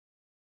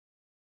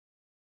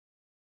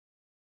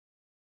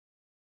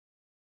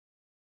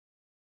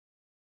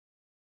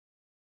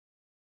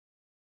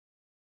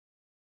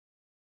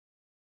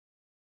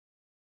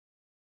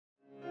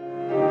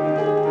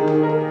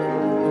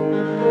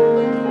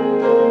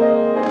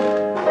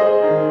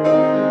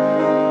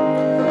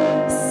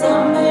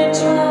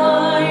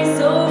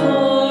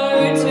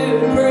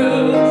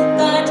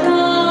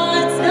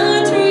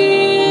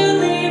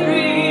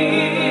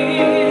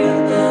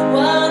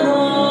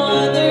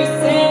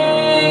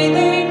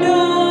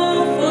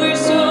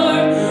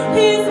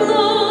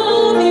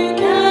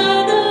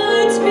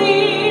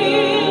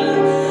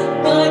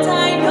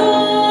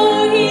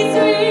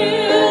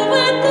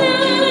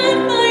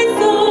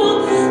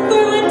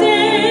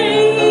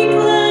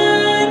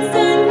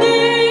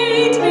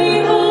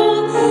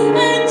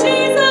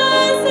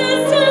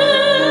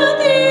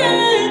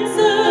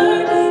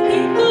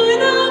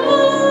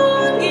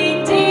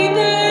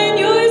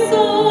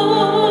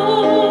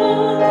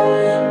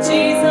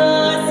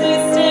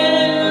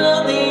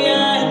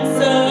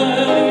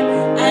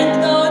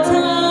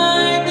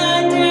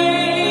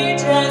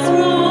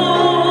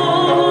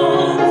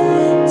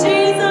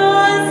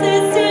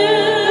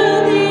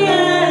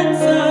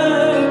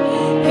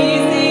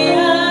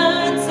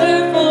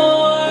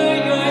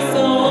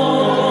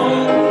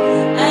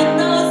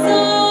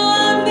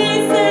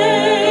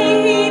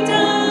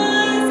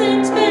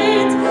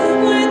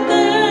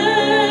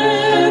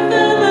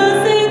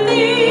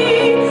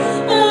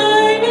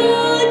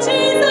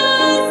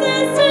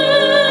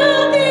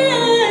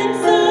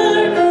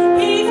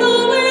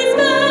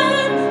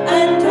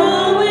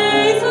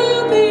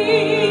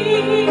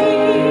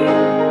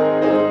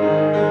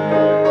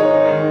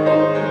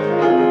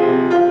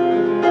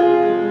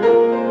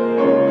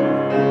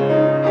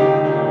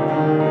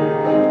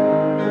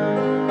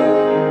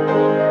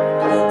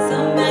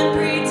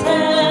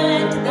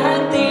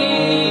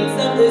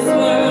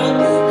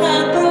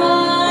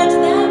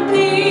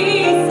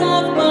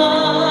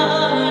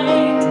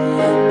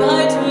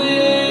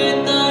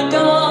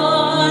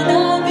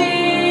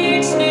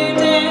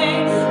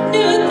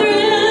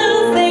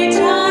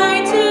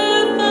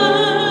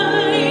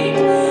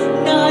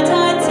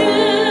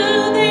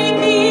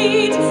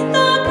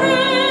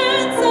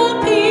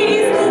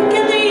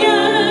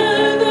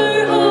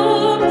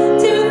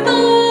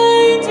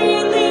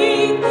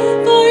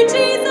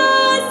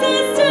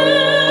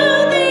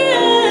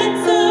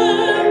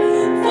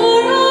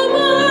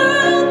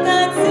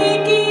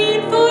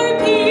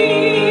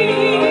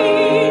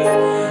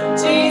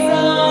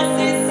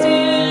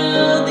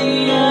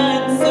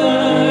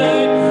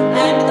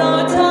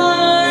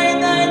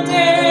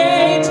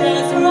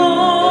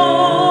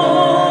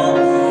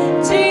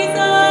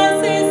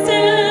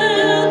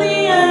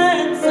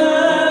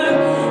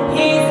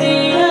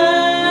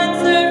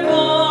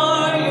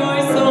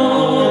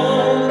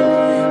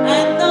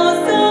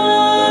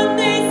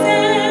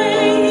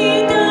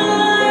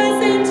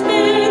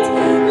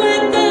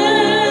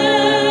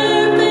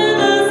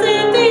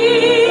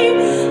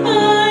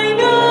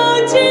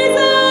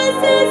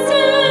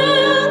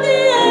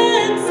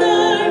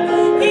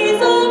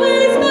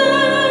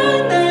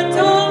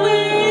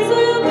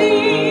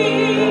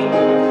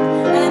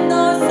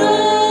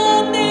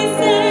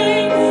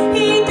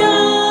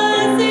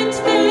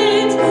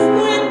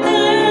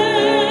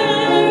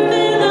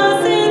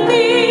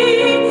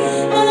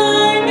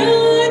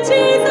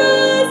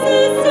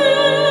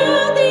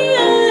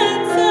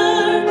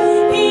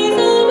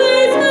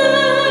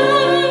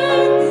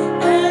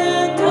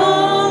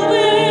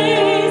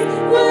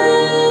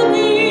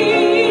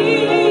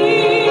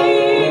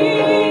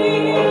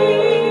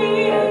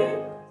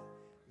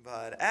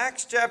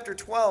chapter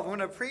 12. I'm going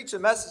to preach a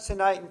message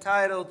tonight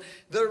entitled,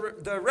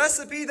 The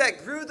Recipe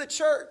That Grew the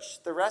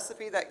Church. The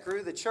Recipe That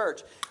Grew the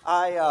Church.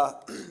 I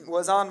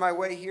was on my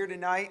way here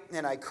tonight,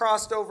 and I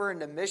crossed over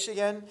into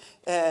Michigan,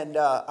 and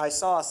I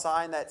saw a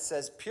sign that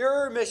says,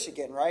 Pure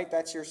Michigan, right?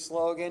 That's your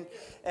slogan.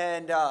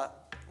 And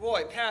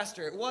boy,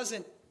 Pastor, it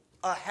wasn't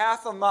a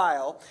half a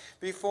mile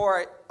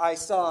before I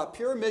saw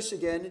Pure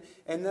Michigan,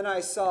 and then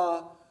I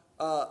saw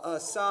a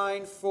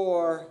sign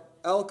for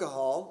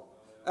alcohol.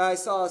 I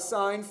saw a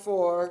sign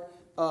for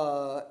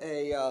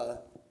a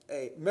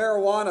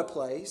marijuana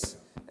place,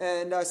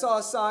 and I saw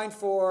a sign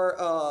for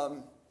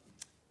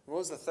what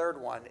was the third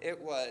one? It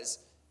was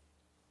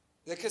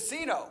the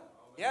casino.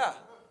 Yeah.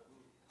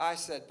 I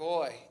said,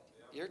 boy,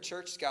 your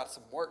church's got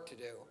some work to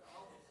do.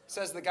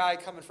 Says the guy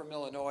coming from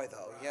Illinois,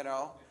 though, you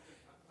know.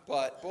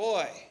 But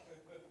boy,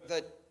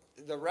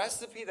 the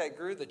recipe that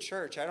grew the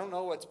church, I don't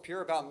know what's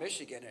pure about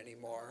Michigan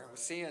anymore. I'm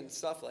seeing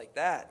stuff like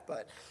that,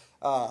 but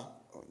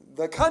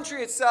the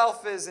country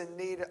itself is in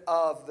need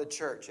of the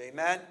church,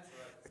 amen?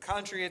 The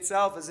country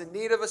itself is in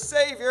need of a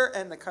Savior,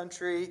 and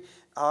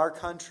our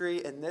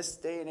country in this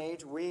day and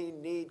age, we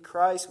need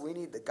Christ, we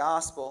need the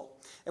gospel.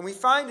 And we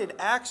find in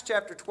Acts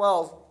chapter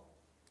 12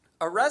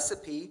 a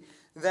recipe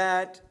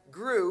that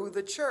grew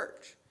the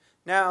church.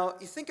 Now,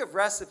 you think of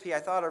recipe, I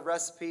thought of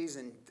recipes,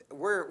 and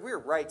we're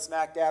right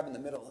smack dab in the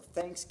middle of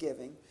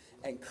Thanksgiving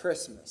and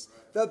Christmas.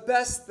 The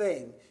best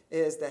thing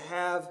is to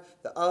have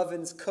the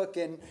ovens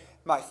cooking.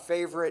 My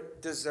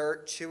favorite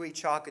dessert, chewy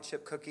chocolate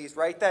chip cookies.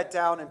 Write that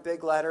down in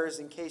big letters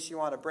in case you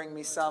want to bring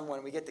me some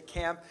when we get to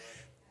camp.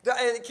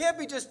 It can't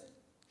be just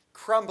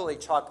crumbly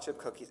chocolate chip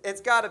cookies. It's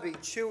got to be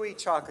chewy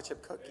chocolate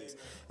chip cookies.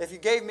 If you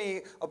gave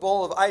me a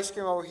bowl of ice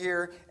cream over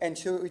here and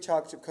chewy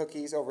chocolate chip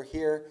cookies over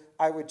here,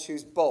 I would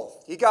choose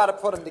both. You got to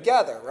put them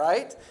together,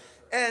 right?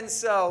 And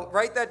so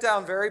write that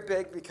down very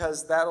big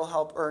because that'll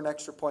help earn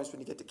extra points when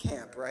you get to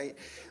camp, right?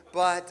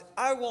 But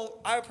I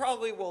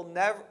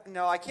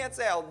can't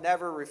say I'll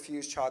never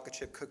refuse chocolate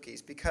chip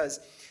cookies because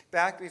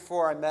back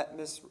before I met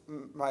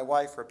my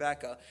wife,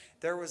 Rebecca,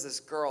 there was this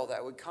girl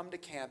that would come to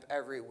camp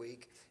every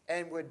week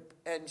and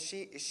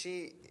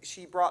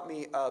she brought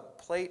me a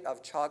plate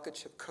of chocolate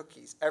chip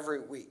cookies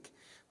every week,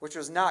 which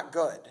was not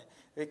good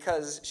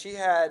because she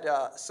had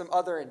some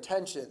other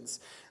intentions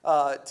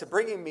to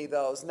bringing me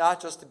those,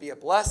 not just to be a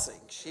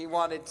blessing. She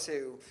wanted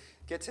to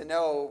get to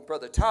know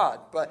Brother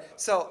Todd. But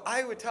so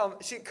I would tell him,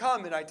 she'd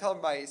come and I'd tell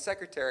my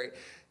secretary,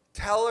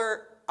 tell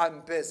her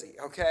I'm busy,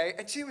 okay?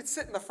 And she would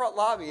sit in the front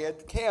lobby at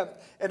the camp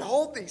and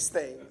hold these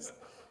things.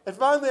 And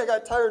finally I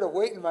got tired of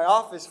waiting in my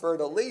office for her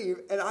to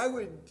leave, and I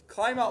would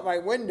climb out my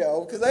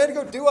window because I had to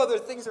go do other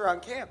things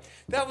around camp.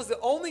 That was the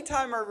only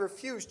time I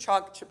refused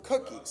chocolate chip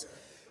cookies.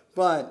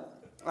 But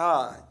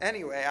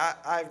anyway,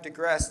 I've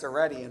digressed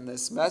already in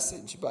this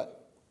message,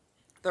 but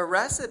the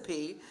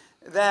recipe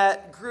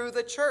that grew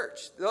the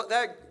church.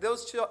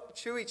 Those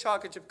chewy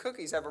chocolate chip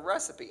cookies have a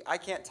recipe. I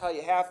can't tell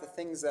you half the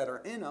things that are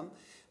in them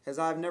because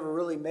I've never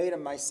really made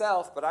them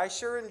myself, but I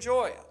sure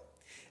enjoy them.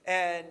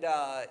 And,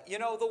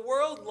 the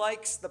world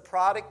likes the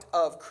product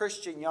of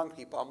Christian young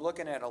people. I'm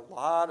looking at a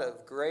lot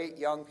of great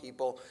young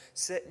people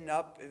sitting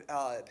up,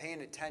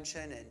 paying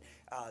attention,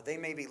 and they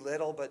may be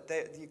little, but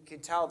you can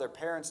tell their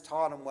parents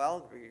taught them well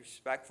to be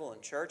respectful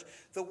in church.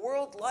 The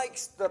world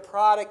likes the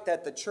product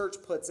that the church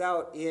puts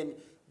out in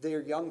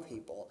their young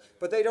people,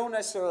 but they don't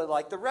necessarily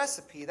like the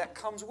recipe that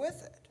comes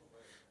with it.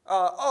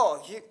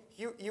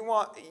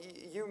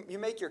 You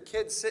make your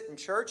kids sit in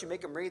church, you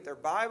make them read their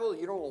Bible,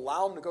 you don't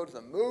allow them to go to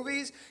the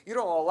movies, you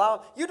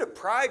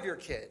deprive your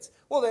kids.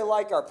 Well, they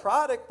like our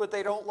product, but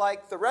they don't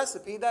like the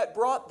recipe that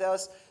brought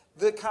us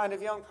the kind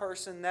of young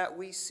person that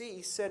we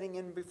see sitting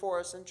in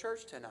before us in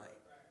church tonight.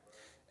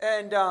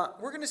 And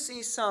we're going to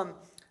see some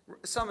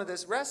of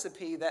this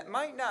recipe that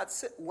might not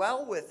sit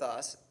well with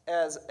us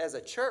as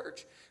a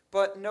church,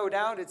 but no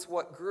doubt it's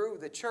what grew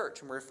the church.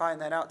 And we're going to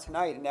find that out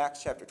tonight in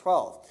Acts chapter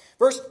 12.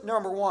 Verse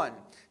number 1.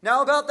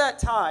 Now about that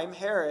time,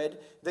 Herod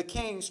the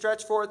king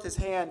stretched forth his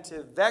hand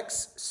to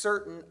vex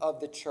certain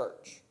of the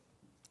church.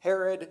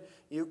 Herod,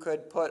 you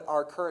could put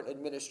our current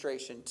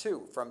administration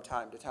too, from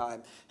time to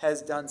time,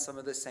 has done some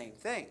of the same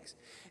things.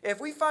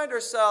 If we find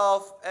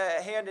ourselves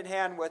hand in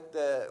hand with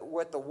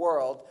the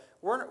world,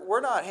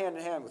 we're not hand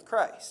in hand with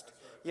Christ.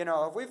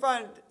 If we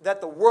find that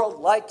the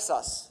world likes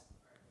us,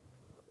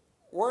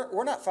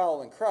 we're not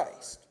following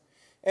Christ.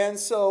 And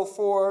so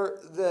for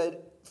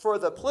the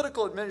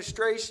political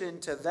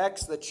administration to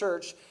vex the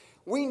church,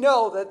 we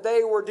know that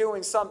they were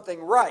doing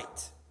something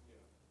right.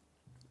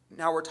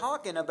 Now we're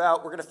talking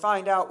about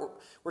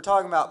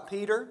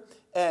Peter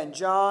and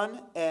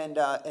John and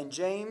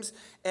James,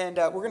 and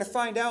we're going to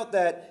find out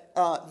that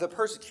the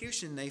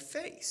persecution they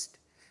faced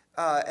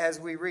as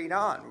we read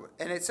on.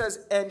 And it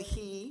says, and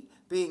he,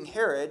 being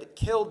Herod,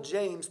 killed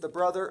James, the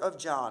brother of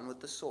John,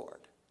 with the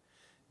sword.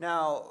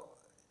 Now,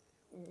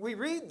 we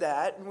read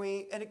that, and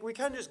we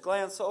kind of just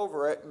glance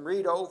over it and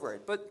read over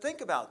it. But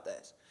think about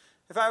this.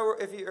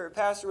 If your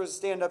pastor was to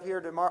stand up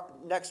here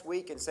next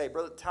week and say,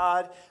 Brother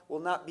Todd will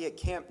not be at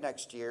camp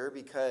next year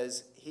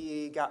because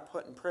he got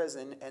put in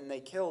prison and they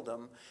killed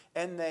him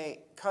and they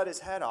cut his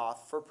head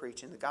off for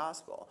preaching the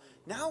gospel.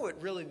 Now it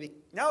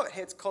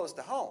hits close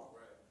to home.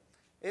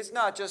 It's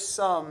not just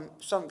some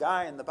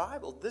guy in the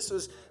Bible. This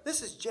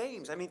is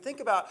James. I mean,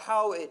 think about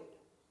how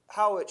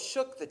it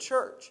shook the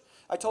church.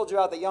 I told you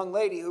about the young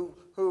lady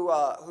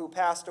who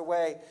passed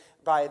away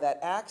by that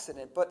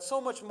accident. But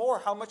so much more,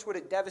 how much would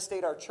it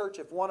devastate our church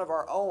if one of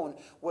our own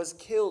was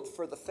killed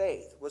for the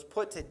faith, was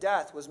put to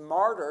death, was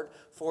martyred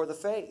for the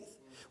faith?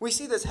 We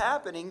see this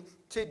happening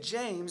to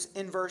James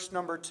in verse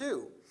number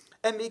 2.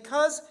 And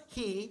because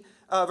he,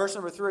 verse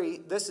number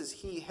 3, this is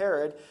he,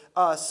 Herod,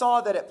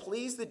 saw that it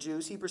pleased the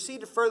Jews, he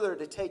proceeded further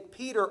to take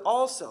Peter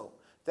also.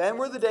 Then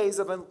were the days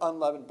of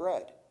unleavened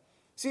bread.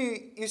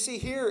 You see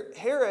here,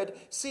 Herod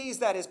sees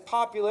that his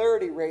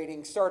popularity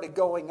rating started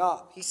going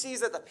up. He sees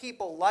that the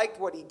people liked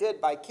what he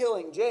did by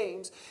killing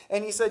James.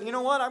 And he said, you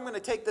know what, I'm going to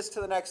take this to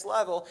the next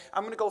level.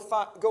 I'm going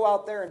to go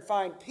out there and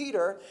find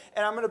Peter.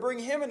 And I'm going to bring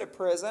him into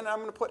prison. I'm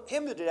going to put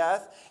him to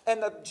death.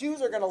 And the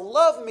Jews are going to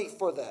love me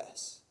for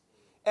this.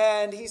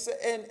 And he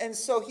said, and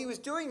so he was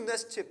doing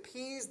this to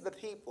appease the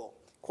people.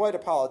 Quite a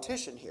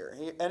politician here.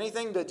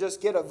 Anything to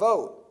just get a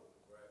vote.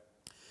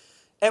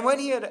 And when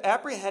he had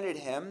apprehended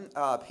him,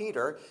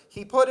 Peter,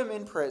 he put him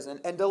in prison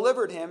and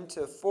delivered him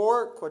to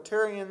 4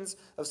 quaternions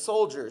of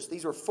soldiers.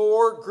 These were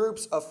 4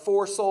 groups of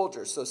 4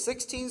 soldiers. So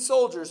 16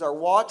 soldiers are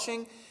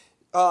watching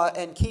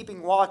and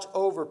keeping watch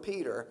over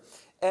Peter,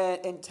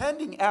 and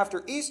intending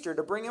after Easter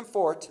to bring him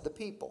forth to the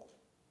people.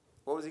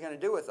 What was he going to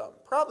do with them?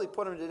 Probably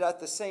put him to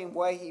death the same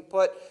way he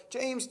put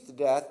James to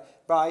death,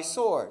 by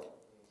sword.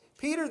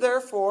 Peter,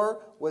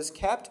 therefore, was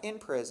kept in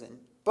prison,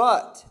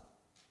 but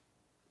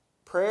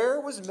prayer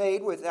was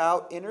made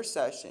without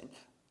intercession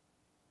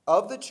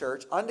of the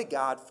church unto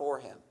God for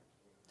him.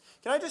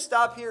 Can I just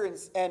stop here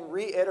and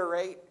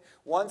reiterate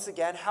once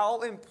again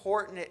how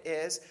important it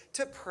is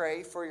to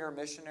pray for your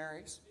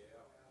missionaries? Yeah,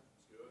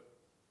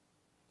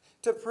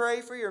 that's good. To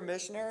pray for your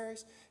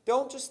missionaries.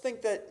 Don't just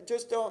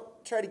don't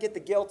try to get the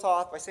guilt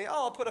off by saying,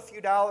 I'll put a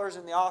few dollars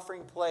in the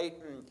offering plate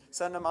and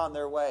send them on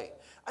their way.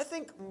 I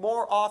think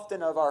more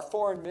often of our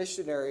foreign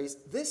missionaries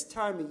this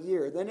time of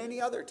year than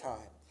any other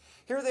time.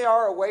 Here they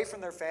are away from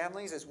their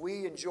families as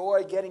we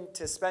enjoy getting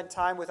to spend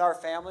time with our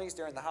families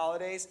during the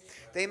holidays.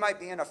 They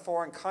might be in a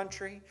foreign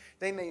country.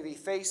 They may be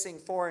facing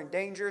foreign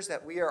dangers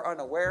that we are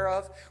unaware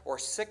of, or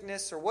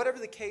sickness, or whatever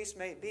the case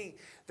may be.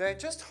 That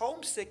just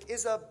homesick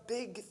is a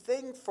big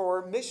thing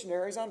for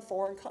missionaries on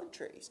foreign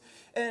countries.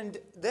 And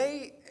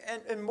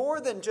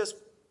more than just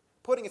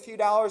putting a few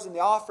dollars in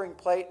the offering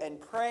plate and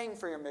praying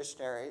for your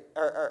missionary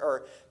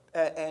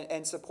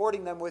and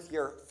supporting them with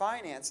your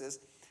finances,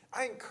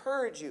 I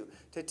encourage you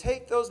to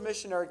take those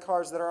missionary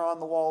cards that are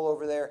on the wall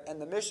over there and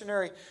the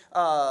missionary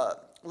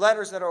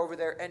letters that are over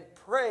there and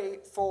pray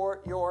for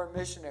your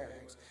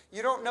missionaries.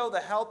 You don't know the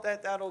help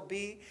that'll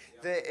be,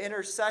 the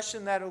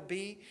intercession that'll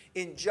be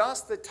in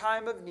just the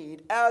time of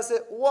need, as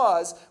it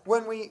was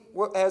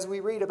as we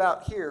read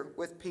about here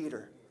with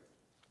Peter.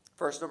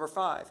 Verse number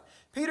 5.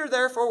 Peter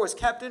therefore was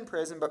kept in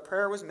prison, but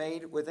prayer was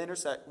made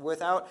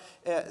without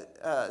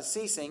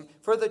ceasing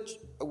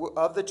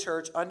of the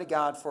church unto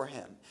God for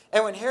him.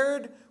 And when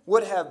Herod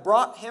would have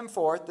brought him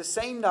forth the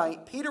same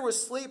night, Peter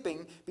was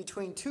sleeping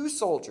between 2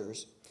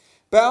 soldiers,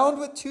 bound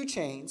with 2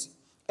 chains,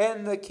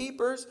 and the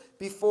keepers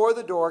before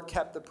the door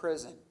kept the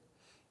prison.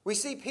 We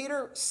see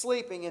Peter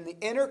sleeping in the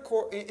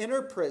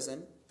inner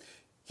prison.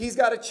 He's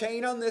got a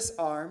chain on this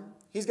arm.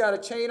 He's got a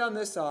chain on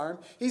this arm.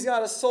 He's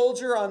got a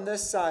soldier on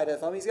this side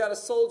of him. He's got a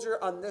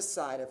soldier on this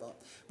side of him.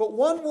 But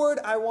one word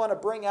I want to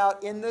bring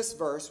out in this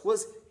verse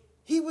was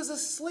he was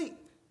asleep.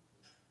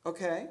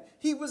 Okay?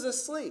 He was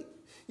asleep.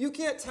 You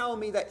can't tell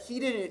me that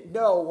he didn't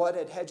know what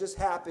had just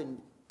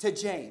happened to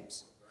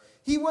James.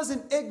 He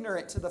wasn't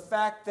ignorant to the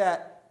fact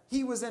that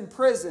he was in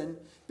prison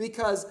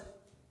because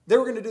they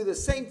were going to do the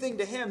same thing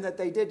to him that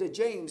they did to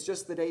James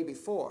just the day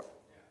before.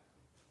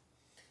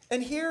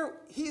 And here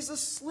he's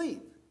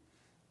asleep.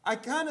 I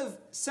kind of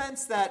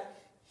sense that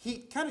he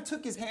kind of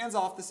took his hands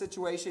off the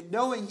situation,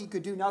 knowing he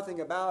could do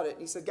nothing about it.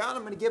 He said, God,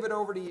 I'm going to give it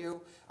over to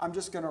you. I'm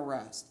just going to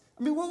rest.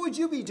 I mean, what would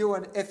you be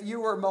doing if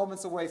you were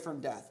moments away from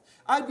death?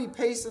 I'd be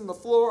pacing the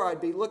floor.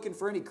 I'd be looking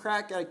for any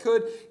crack I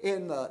could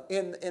in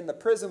the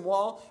prison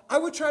wall. I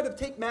would try to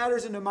take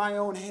matters into my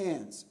own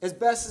hands as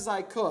best as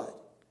I could.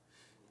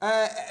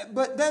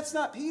 But that's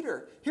not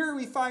Peter. Here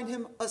we find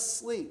him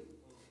asleep.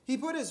 He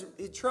put his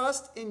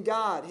trust in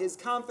God, his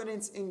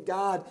confidence in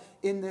God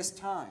in this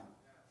time.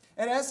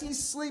 And as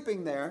he's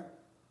sleeping there,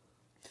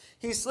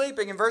 he's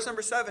sleeping in verse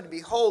number 7.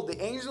 Behold,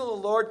 the angel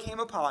of the Lord came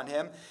upon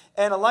him,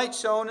 and a light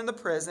shone in the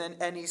prison,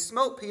 and he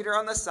smote Peter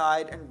on the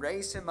side and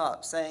raised him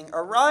up, saying,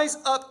 Arise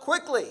up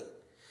quickly.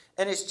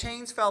 And his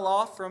chains fell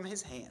off from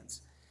his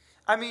hands.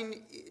 I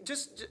mean,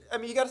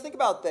 you got to think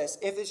about this.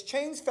 If his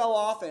chains fell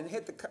off and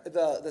hit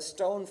the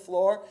stone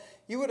floor,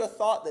 you would have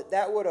thought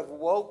that would have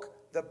woke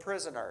the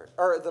prisoner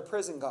or the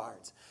prison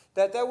guards,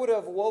 that would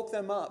have woke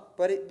them up,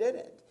 but it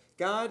didn't.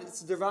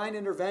 God's divine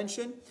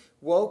intervention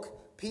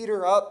woke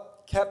Peter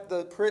up, kept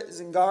the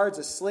prison guards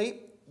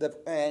asleep.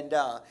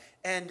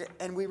 And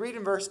we read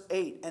in verse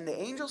 8, and the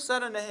angel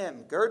said unto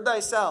him, gird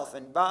thyself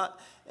and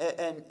bind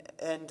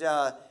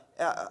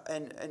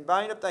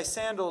up thy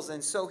sandals.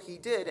 And so he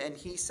did. And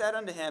he said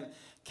unto him,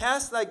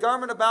 cast thy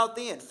garment about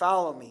thee and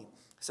follow me.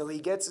 So he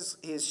gets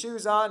his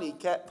shoes on, he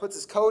puts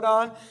his coat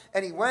on,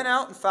 and he went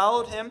out and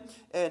followed him,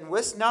 and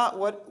wist not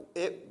what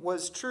it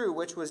was true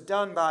which was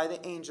done by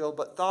the angel,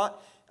 but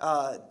thought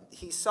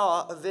he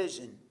saw a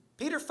vision.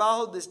 Peter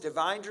followed this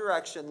divine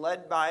direction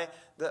led by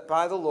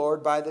the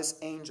Lord, by this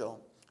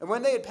angel. And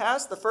when they had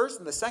passed the first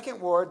and the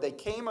second ward, they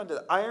came unto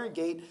the iron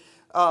gate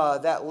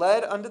that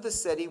led unto the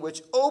city,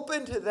 which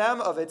opened to them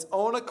of its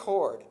own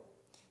accord.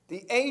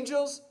 The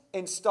angels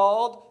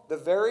installed the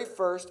very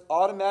first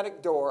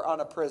automatic door on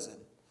a prison.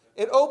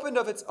 It opened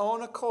of its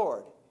own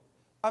accord.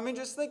 I mean,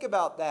 just think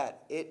about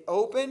that. It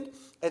opened,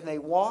 and they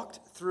walked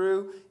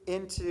through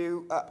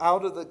into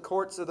out of the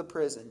courts of the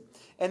prison.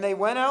 And they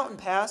went out and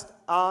passed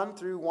on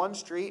through one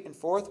street, and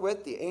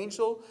forthwith the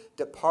angel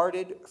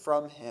departed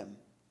from him.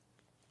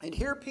 And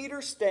here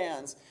Peter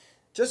stands,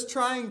 just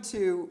trying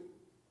to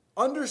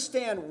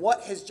understand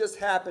what has just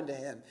happened to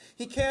him.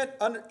 He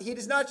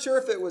is not sure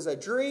if it was a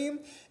dream,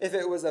 if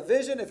it was a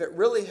vision, if it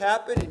really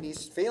happened, and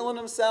he's feeling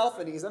himself,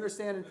 and he's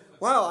understanding,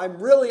 wow,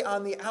 I'm really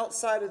on the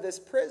outside of this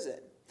prison.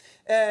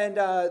 And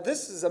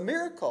this is a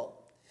miracle.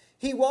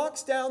 He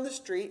walks down the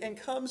street and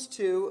comes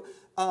to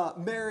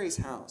Mary's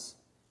house.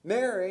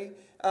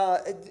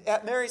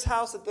 At Mary's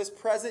house at this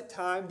present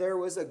time, there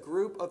was a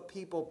group of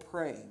people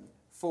praying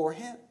for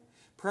him,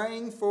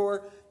 praying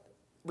for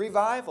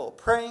revival,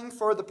 praying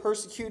for the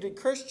persecuted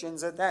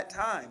Christians at that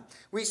time.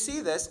 We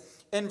see this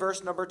in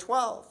verse number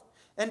 12.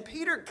 And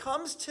Peter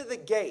comes to the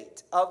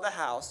gate of the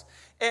house,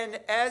 and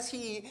as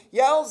he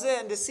yells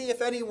in to see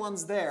if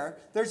anyone's there,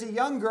 there's a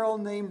young girl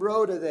named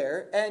Rhoda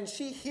there, and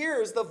she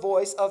hears the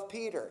voice of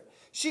Peter.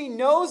 She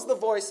knows the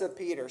voice of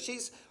Peter.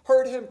 She's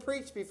heard him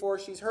preach before.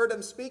 She's heard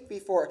him speak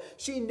before.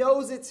 She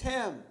knows it's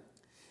him.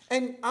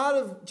 And out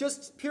of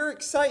just pure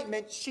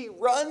excitement, she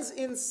runs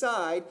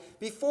inside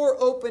before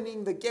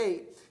opening the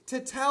gate to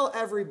tell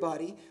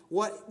everybody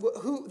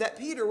that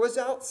Peter was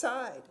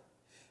outside.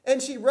 And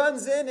she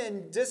runs in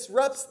and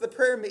disrupts the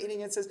prayer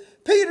meeting and says,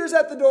 Peter's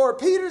at the door,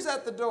 Peter's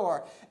at the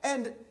door.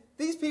 And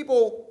these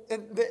people,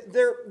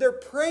 they're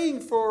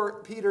praying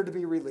for Peter to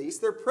be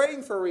released. They're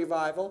praying for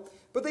revival,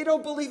 but they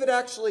don't believe it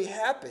actually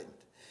happened.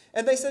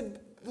 And they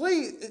said,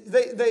 please,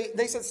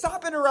 they said,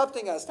 stop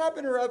interrupting us, stop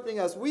interrupting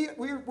us.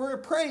 We're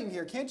praying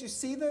here. Can't you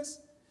see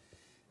this?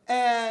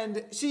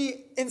 And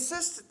she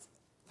insists,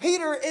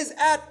 Peter is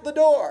at the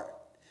door.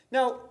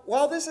 Now,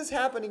 while this is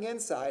happening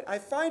inside, I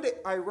find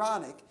it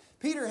ironic.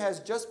 Peter has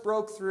just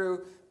broke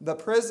through the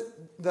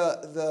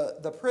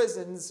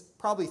prison's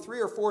probably 3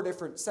 or 4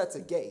 different sets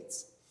of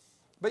gates.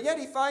 But yet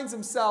he finds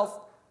himself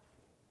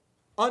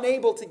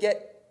unable to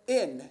get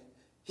in.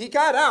 He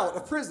got out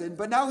of prison,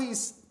 but now he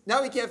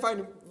can't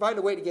find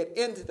a way to get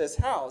into this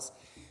house.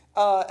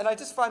 And I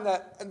just find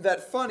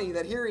that funny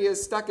that here he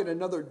is stuck in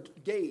another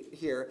gate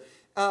here.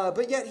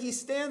 But yet he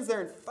stands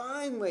there, and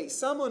finally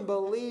someone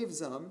believes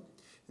him.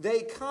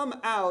 They come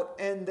out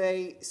and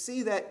they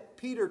see that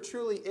Peter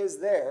truly is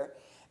there.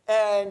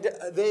 And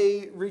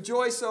they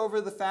rejoice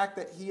over the fact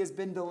that he has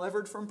been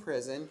delivered from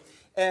prison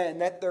and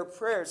that their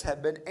prayers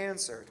have been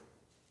answered.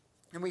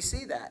 And we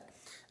see that.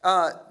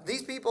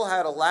 These people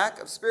had a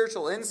lack of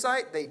spiritual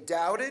insight. They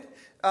doubted.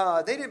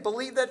 They didn't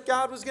believe that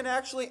God was going to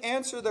actually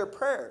answer their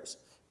prayers.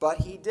 But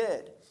he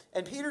did.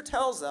 And Peter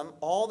tells them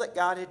all that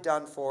God had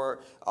done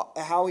for,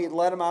 how he had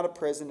led them out of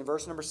prison in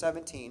verse number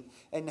 17,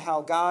 and how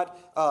God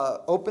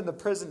opened the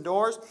prison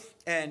doors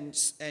and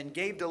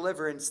gave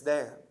deliverance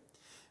there.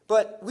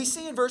 But we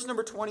see in verse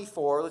number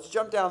 24, let's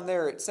jump down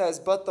there, it says,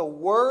 but the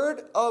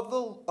word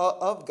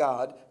of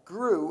God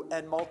grew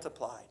and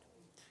multiplied.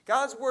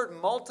 God's word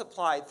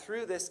multiplied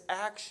through this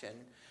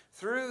action,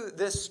 through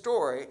this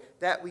story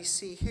that we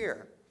see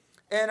here.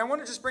 And I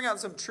want to just bring out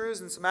some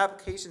truths and some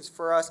applications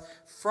for us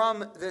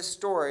from this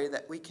story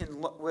that we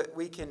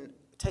can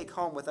take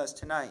home with us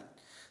tonight.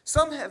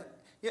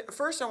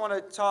 First I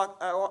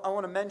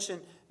want to mention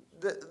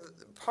the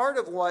part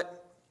of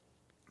what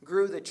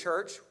grew the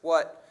church,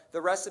 what the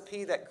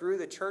recipe that grew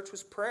the church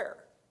was prayer.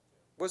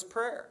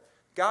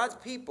 God's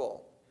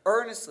people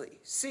earnestly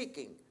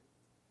seeking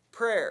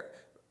prayer,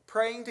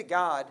 praying to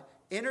God,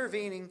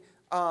 intervening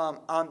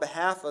on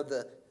behalf of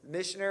the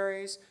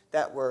missionaries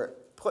that were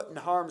put in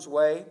harm's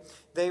way.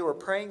 They were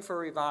praying for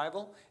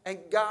revival, and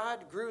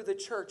God grew the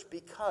church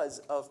because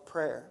of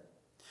prayer.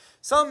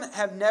 Some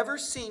have never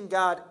seen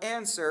God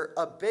answer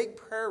a big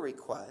prayer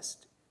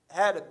request,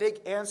 had a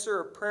big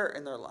answer of prayer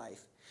in their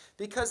life,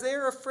 because they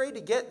are afraid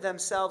to get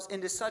themselves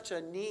into such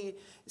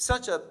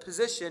a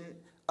position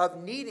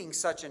of needing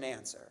such an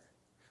answer.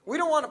 We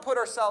don't want to put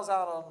ourselves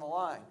out on the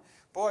line.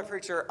 Boy,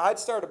 preacher, I'd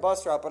start a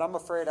bus route, but I'm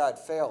afraid I'd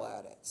fail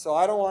at it. So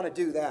I don't want to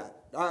do that.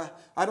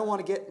 I don't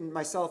want to get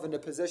myself into a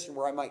position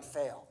where I might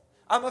fail.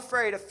 I'm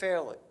afraid of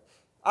failing.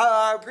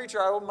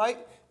 Preacher, I might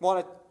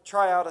want to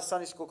try out a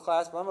Sunday school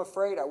class, but I'm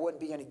afraid I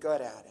wouldn't be any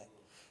good at it.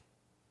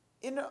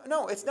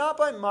 No, it's not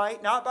by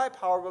might, not by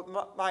power,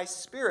 but my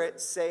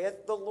spirit,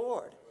 saith the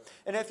Lord.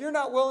 And if you're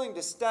not willing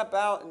to step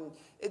out, and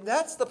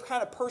that's the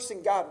kind of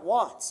person God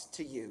wants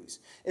to use,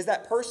 is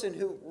that person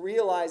who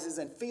realizes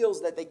and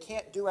feels that they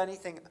can't do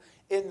anything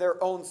in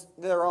their own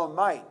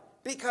might,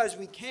 because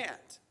we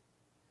can't.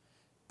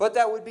 But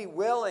that would be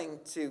willing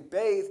to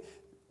bathe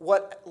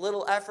what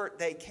little effort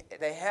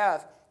they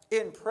have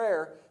in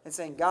prayer and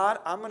saying, God,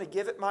 I'm going to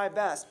give it my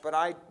best, but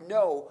I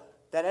know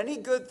that any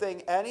good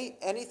thing,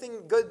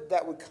 anything good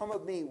that would come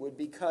of me would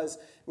be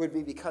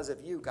because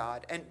of you,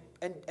 God,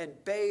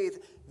 and bathe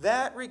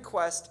that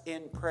request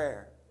in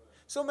prayer.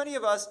 So many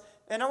of us,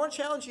 and I want to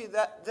challenge you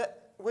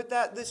with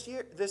that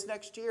this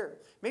next year.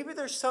 Maybe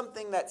there's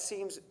something that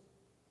seems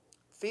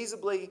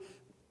feasibly,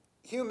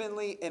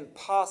 humanly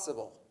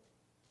impossible.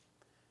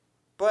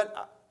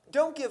 But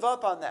don't give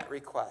up on that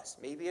request.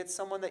 Maybe it's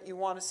someone that you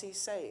want to see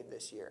saved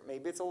this year.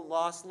 Maybe it's a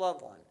lost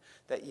loved one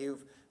that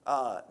you've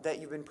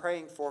been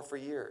praying for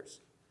years.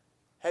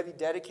 Have you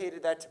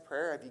dedicated that to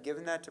prayer? Have you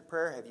given that to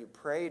prayer? Have you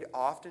prayed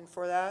often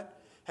for that?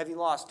 Have you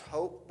lost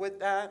hope with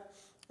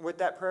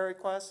that prayer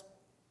request?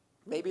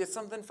 Maybe it's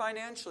something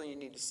financial you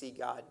need to see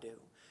God do.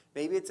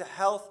 Maybe it's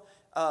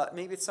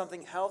maybe it's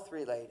something health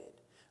related.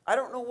 I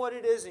don't know what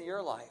it is in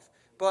your life,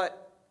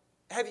 but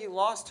have you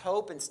lost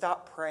hope and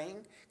stopped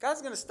praying?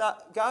 God's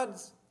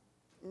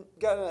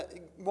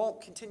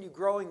won't continue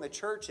growing the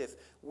church if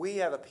we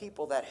have a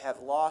people that have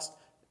lost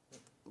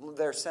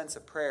their sense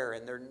of prayer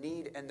and their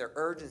need and their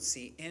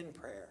urgency in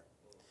prayer.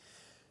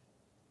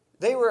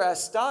 They were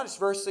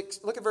astonished.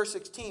 Look at verse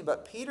 16.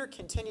 But Peter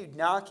continued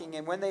knocking,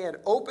 and when they had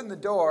opened the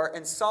door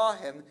and saw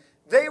him,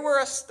 they were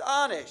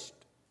astonished.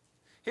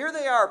 Here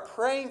they are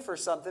praying for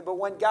something, but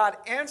when God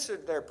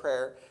answered their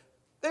prayer,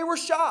 they were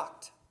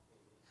shocked.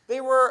 They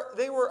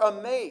were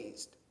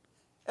amazed.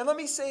 And let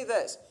me say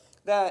this,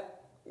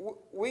 that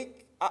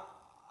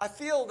I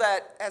feel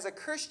that as a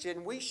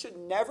Christian, we should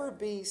never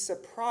be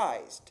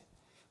surprised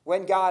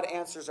when God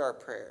answers our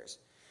prayers.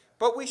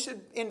 But we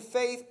should, in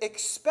faith,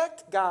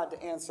 expect God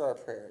to answer our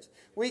prayers.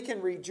 We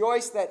can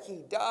rejoice that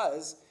he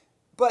does,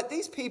 but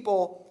these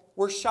people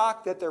were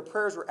shocked that their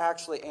prayers were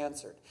actually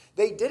answered.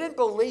 They didn't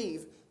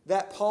believe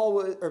that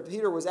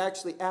Peter was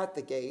actually at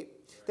the gate.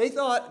 They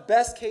thought,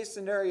 best case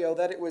scenario,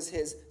 that it was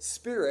his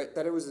spirit,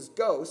 that it was his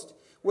ghost,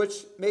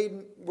 which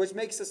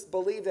makes us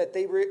believe that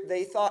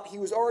they thought he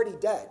was already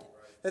dead.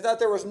 They thought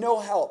there was no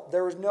help.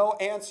 There was no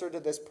answer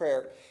to this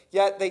prayer.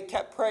 Yet they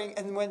kept praying,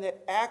 and when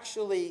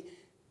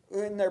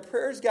their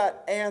prayers got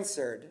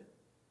answered,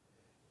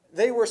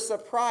 they were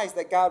surprised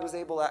that God was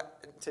able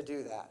to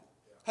do that.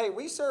 Hey,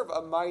 we serve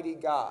a mighty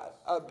God,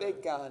 a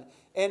big God.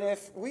 And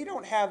if we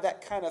don't have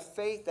that kind of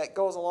faith that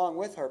goes along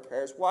with our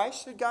prayers, why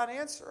should God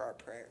answer our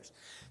prayers?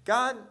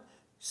 God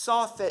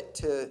saw fit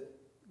to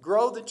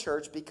grow the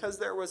church because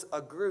there was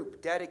a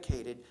group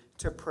dedicated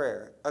to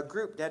prayer. A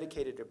group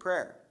dedicated to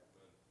prayer.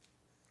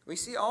 We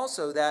see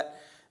also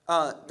that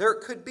there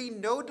could be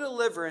no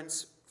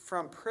deliverance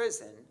from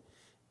prison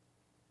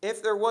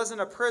if there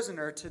wasn't a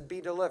prisoner to be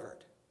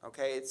delivered.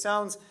 Okay, it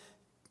sounds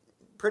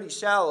pretty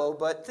shallow,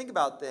 but think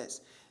about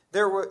this.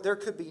 There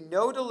could be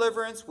no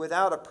deliverance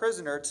without a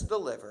prisoner to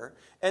deliver,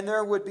 and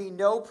there would be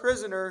no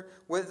prisoner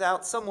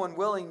without someone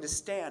willing to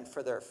stand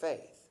for their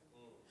faith.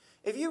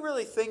 If you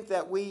really think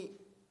that we,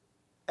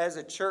 as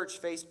a church,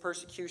 faced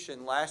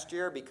persecution last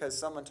year because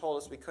someone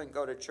told us we couldn't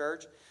go to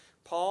church,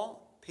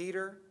 Paul,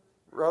 Peter,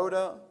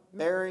 Rhoda,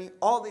 Mary,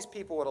 all these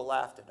people would have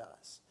laughed at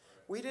us.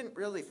 We didn't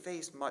really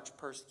face much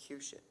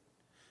persecution.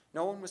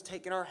 No one was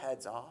taking our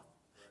heads off.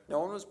 No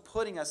one was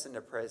putting us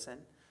into prison.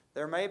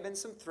 There may have been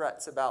some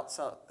threats about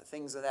some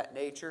things of that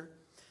nature.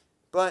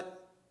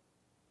 But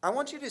I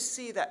want you to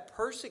see that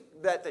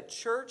the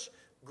church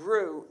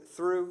grew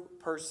through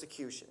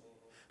persecution.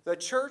 The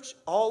church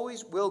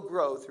always will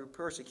grow through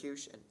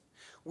persecution.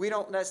 We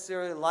don't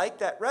necessarily like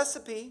that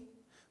recipe,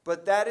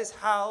 but that is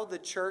how the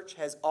church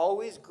has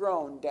always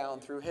grown down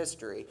through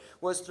history,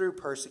 was through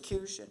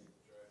persecution.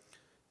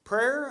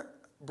 Prayer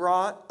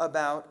brought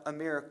about a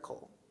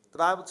miracle. The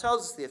Bible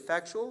tells us the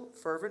effectual,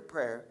 fervent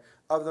prayer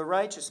of the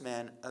righteous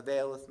man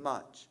availeth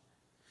much.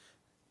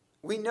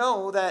 We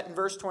know that in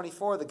verse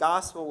 24, the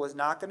gospel was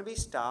not going to be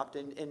stopped.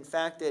 And in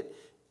fact,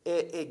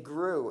 it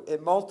grew,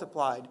 it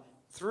multiplied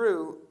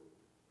through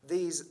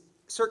these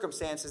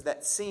circumstances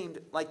that seemed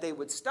like they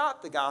would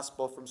stop the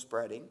gospel from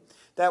spreading,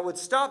 that would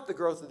stop the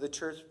growth of the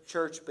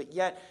church, but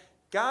yet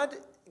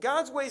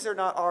God's ways are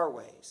not our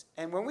ways.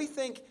 And when we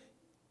think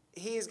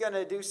he's going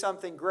to do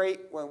something great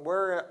when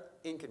we're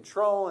in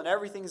control and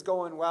everything's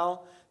going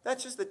well,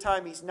 that's just the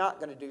time he's not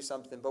going to do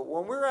something. But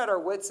when we're at our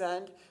wits'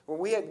 end, when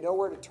we have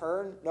nowhere to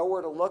turn,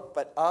 nowhere to look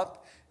but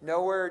up,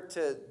 nowhere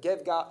to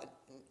give God,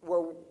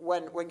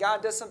 when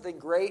God does something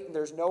great and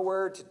there's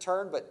nowhere to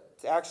turn but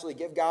to actually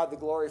give God the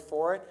glory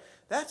for it,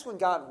 that's when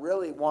God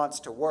really wants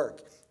to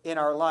work in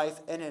our life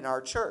and in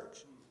our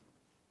church.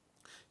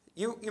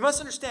 You must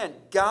understand,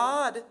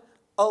 God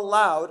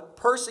allowed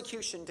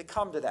persecution to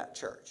come to that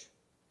church.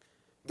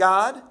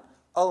 God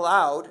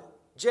allowed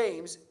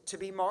James to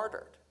be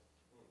martyred.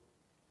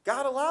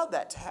 God allowed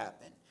that to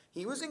happen.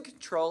 He was in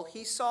control.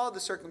 He saw the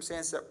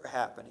circumstances that were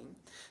happening.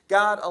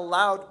 God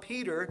allowed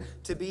Peter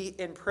to be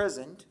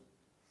imprisoned.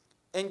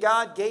 And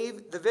God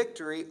gave the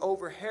victory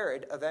over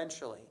Herod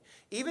eventually.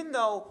 Even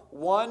though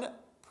one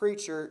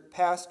preacher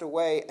passed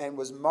away and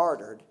was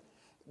martyred,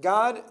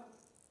 God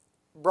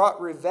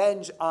brought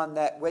revenge on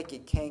that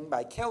wicked king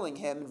by killing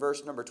him in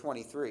verse number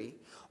 23.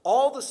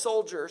 All the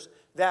soldiers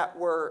that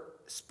were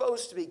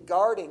supposed to be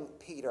guarding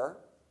Peter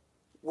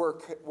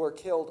were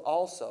killed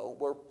also,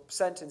 were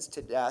sentenced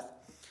to death.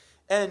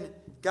 And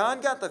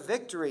God got the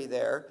victory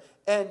there,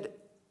 and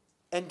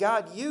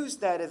God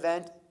used that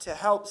event to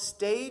help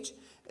stage.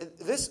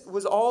 This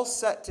was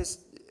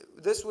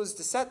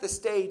to set the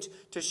stage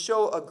to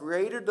show a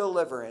greater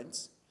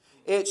deliverance.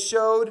 It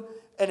showed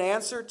an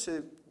answer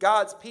to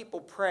God's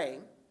people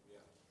praying.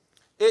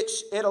 It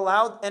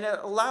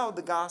allowed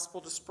the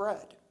gospel to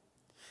spread.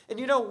 And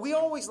we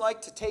always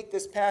like to take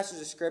this passage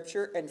of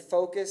Scripture and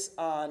focus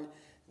on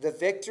the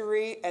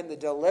victory and the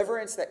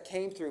deliverance that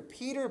came through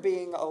Peter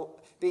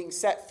being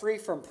set free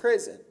from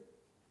prison.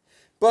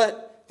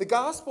 But the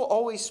gospel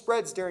always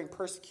spreads during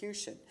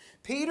persecution.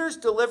 Peter's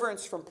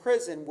deliverance from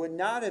prison would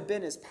not have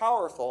been as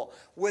powerful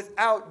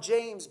without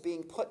James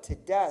being put to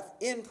death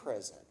in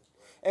prison.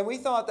 And we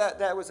thought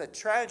that was a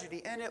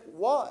tragedy, and it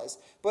was.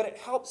 But it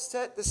helped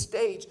set the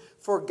stage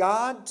for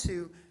God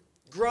to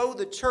grow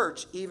the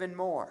church even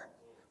more.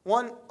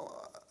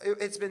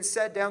 It's been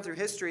said down through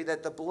history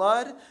that the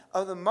blood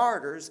of the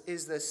martyrs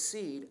is the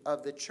seed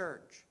of the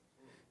church.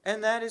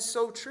 And that is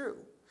so true.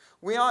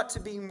 We ought to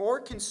be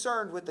more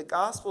concerned with the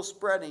gospel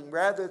spreading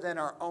rather than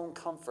our own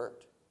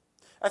comfort.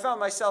 I found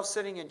myself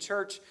sitting in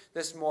church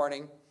this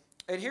morning,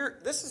 and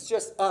this is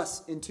just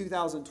us in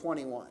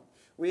 2021.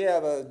 We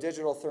have a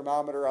digital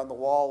thermometer on the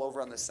wall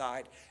over on the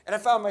side, and I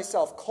found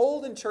myself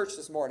cold in church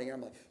this morning. And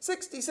I'm like,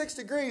 66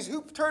 degrees,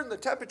 who turned the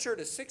temperature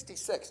to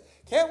 66?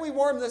 Can't we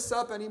warm this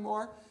up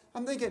anymore?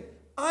 I'm thinking,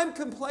 I'm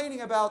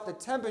complaining about the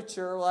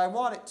temperature. Well, I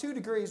want it 2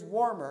 degrees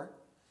warmer.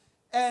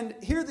 And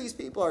here these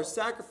people are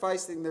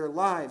sacrificing their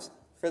lives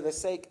for the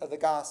sake of the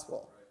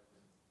gospel.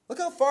 Look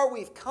how far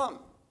we've come.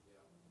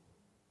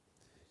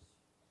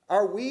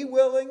 Are we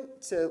willing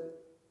to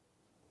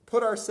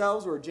put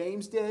ourselves where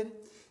James did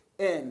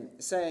and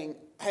saying,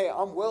 hey,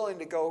 I'm willing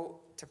to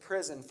go to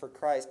prison for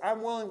Christ.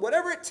 I'm willing,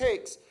 whatever it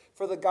takes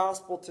for the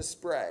gospel to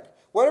spread,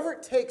 whatever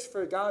it takes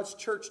for God's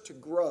church to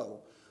grow,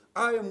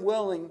 I am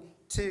willing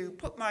to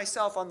put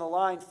myself on the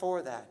line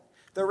for that.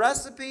 The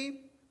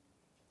recipe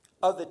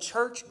of the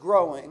church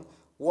growing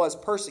was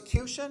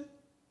persecution.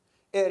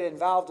 It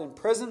involved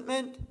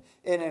imprisonment.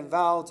 It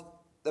involved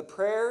the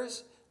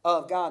prayers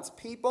of God's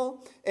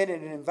people. And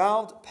it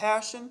involved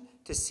passion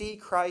to see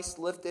Christ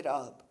lifted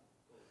up.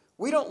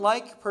 We don't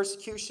like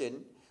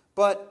persecution,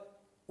 but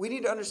we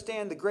need to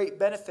understand the great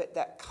benefit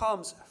that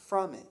comes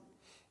from it.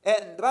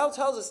 And the Bible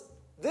tells us,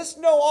 this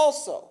know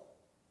also,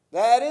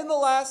 that in the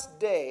last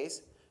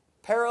days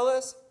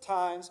perilous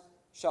times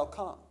shall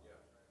come.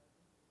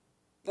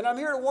 And I'm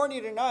here to warn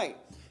you tonight,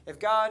 if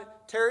God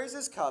tarries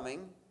his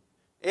coming,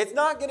 it's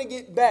not going to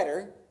get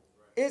better,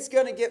 it's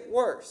going to get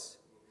worse.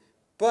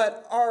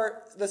 But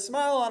the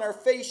smile on our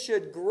face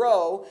should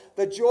grow,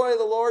 the joy of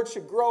the Lord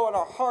should grow in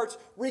our hearts,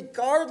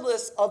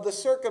 regardless of the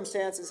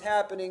circumstances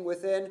happening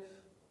within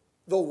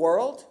the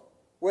world,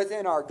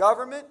 within our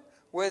government,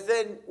 with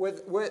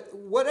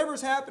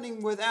whatever's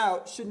happening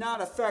without should not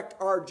affect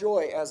our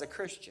joy as a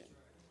Christian.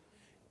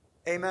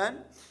 Amen?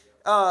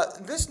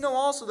 This know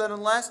also that in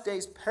the last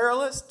days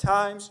perilous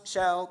times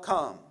shall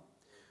come.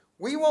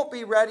 We won't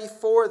be ready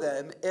for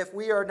them if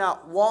we are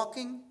not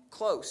walking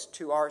close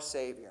to our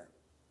Savior.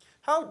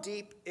 How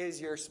deep is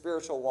your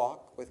spiritual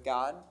walk with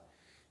God?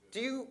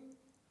 Do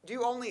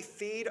you only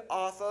feed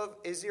off of,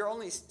 is your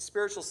only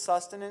spiritual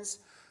sustenance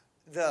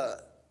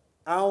the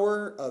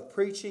hour of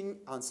preaching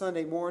on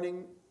Sunday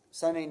morning,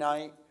 Sunday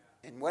night,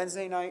 and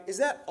Wednesday night? Is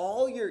that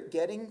all you're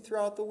getting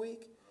throughout the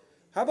week?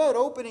 How about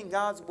opening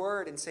God's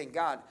Word and saying,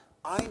 God,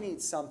 I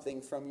need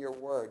something from your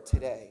Word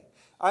today.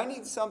 I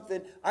need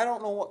something. I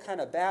don't know what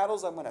kind of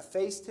battles I'm going to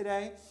face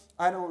today.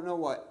 I don't know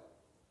what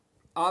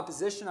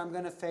opposition I'm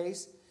going to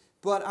face.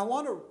 But I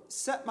want to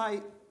set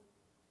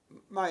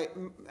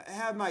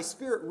have my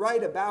spirit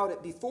right about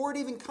it before it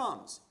even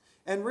comes.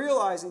 And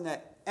realizing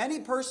that any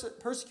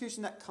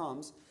persecution that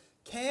comes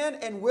can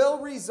and will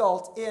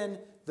result in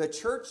the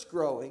church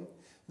growing,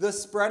 the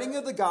spreading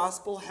of the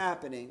gospel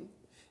happening.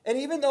 And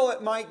even though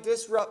it might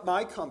disrupt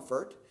my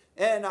comfort,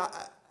 and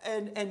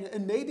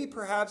maybe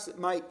perhaps it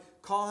might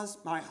cause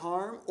my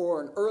harm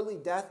or an early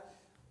death,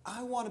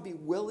 I want to be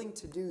willing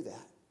to do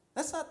that.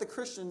 That's not the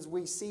Christians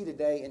we see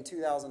today in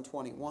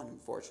 2021,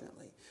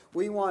 unfortunately.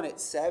 We want it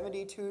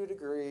 72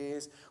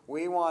 degrees.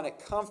 We want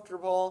it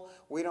comfortable.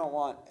 We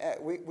want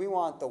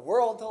the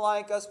world to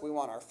like us. We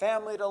want our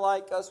family to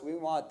like us. We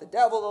want the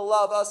devil to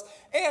love us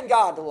and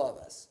God to love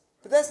us.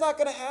 But that's not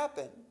going to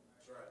happen.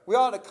 We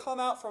ought to come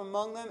out from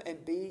among them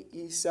and be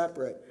ye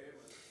separate.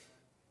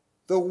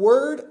 The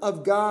word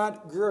of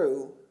God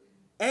grew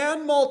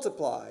and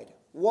multiplied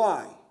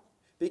Why?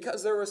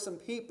 Because there were some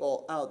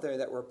people out there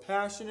that were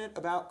passionate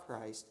about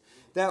Christ,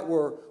 that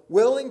were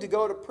willing to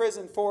go to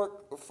prison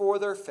for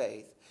their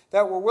faith,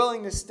 that were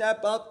willing to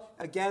step up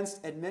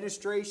against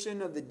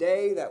administration of the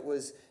day that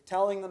was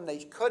telling them they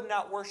could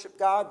not worship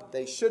God,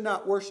 they should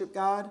not worship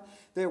God.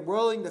 They're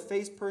willing to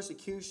face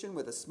persecution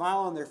with a smile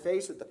on their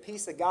face, with the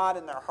peace of God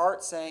in their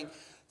heart, saying,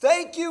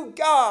 "Thank you,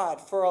 God,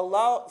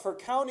 for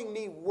counting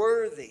me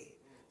worthy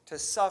to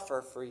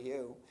suffer for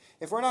you."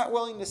 If we're not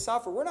willing to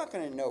suffer, we're not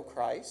going to know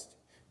Christ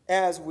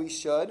as we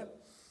should.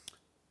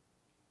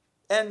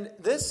 And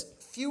this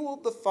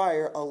fueled the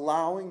fire,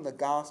 allowing the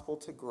gospel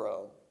to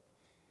grow.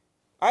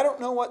 I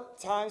don't know what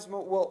times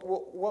what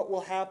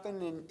will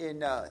happen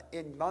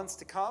in months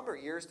to come or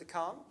years to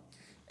come.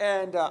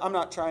 And I'm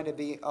not trying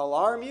to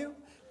alarm you,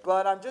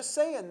 but I'm just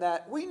saying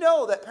that we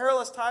know that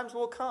perilous times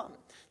will come.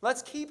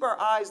 Let's keep our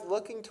eyes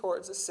looking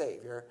towards a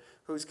Savior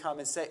who's come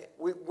and say,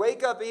 we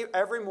wake up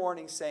every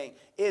morning saying,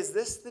 is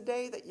this the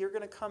day that you're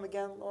going to come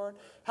again, Lord?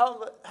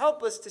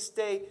 Help us to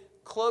stay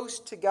close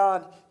to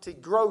God, to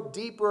grow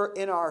deeper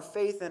in our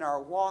faith and our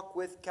walk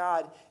with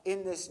God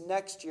in this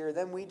next year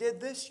than we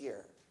did this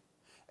year.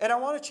 And I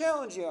want to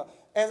challenge you,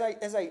 as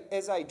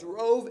I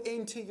drove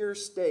into your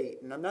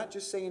state, and I'm not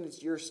just saying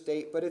it's your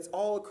state, but it's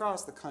all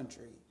across the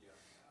country.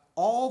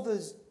 All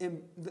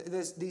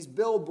these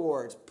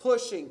billboards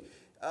pushing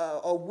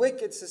a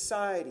wicked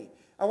society.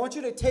 I want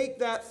you to take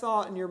that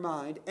thought in your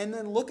mind and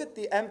then look at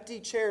the empty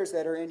chairs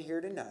that are in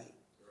here tonight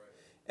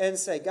and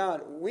say,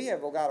 God, we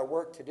have got a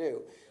work to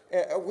do.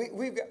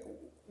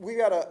 We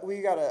got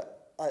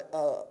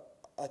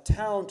a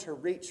town to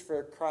reach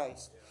for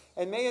Christ.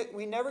 And may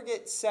we never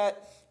get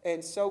set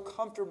and so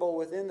comfortable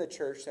within the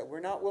church that we're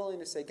not willing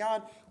to say,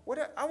 God,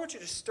 I want you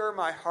to stir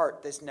my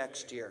heart this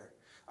next year.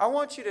 I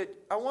want you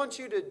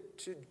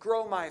to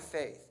grow my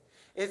faith.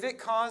 If it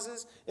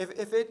comes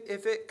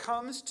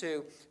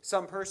to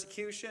some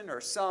persecution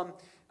or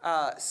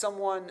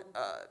someone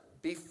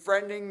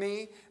befriending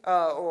me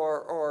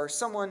or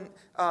someone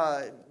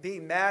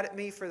being mad at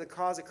me for the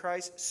cause of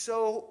Christ,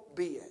 so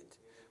be it.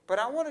 But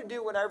I want to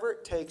do whatever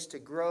it takes to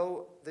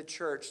grow the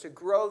church, to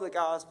grow the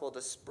gospel,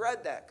 to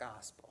spread that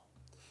gospel.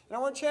 And I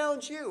want to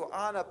challenge you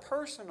on a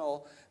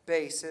personal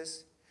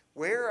basis,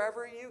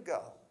 wherever you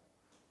go,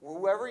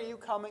 whoever you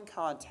come in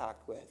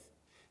contact with,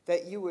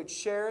 that you would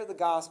share the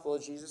gospel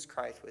of Jesus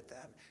Christ with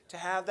them, to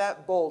have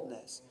that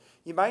boldness.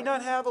 You might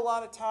not have a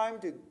lot of time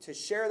to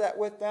share that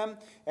with them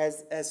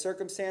as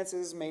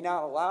circumstances may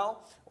not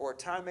allow or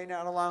time may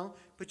not allow,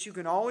 but you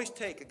can always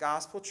take a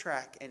gospel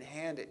tract and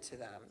hand it to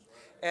them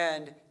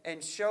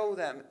and show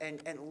them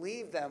and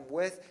leave them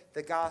with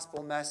the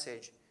gospel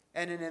message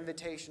and an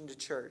invitation to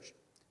church.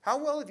 How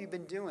well have you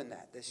been doing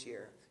that this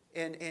year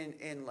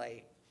in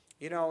late?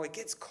 You know, it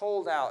gets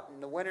cold out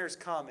and the winters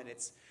come and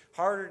it's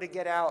harder to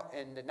get out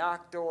and to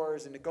knock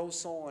doors and to go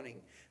soul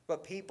winning.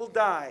 But people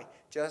die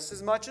just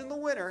as much in the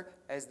winter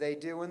as they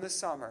do in the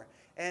summer.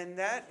 And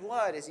that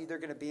blood is either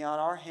going to be on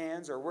our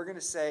hands or we're going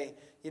to say,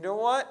 you know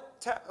what?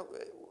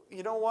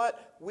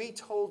 We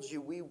told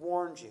you. We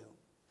warned you.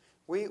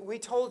 We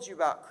told you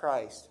about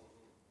Christ.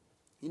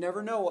 You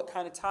never know what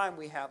kind of time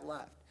we have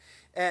left.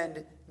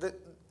 And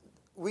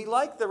we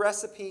like the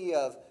recipe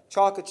of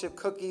chocolate chip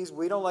cookies.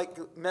 We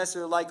don't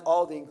necessarily like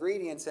all the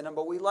ingredients in them,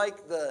 but we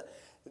like the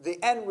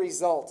end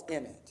result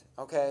in it,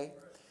 okay?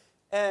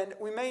 And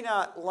we may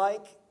not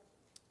like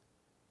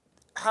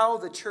how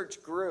the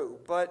church grew,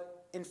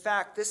 but in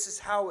fact, this is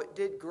how it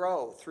did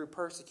grow, through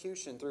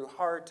persecution, through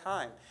hard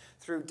time,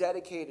 through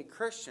dedicated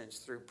Christians,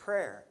 through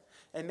prayer.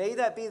 And may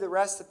that be the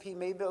recipe,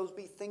 may those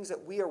be things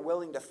that we are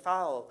willing to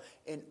follow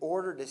in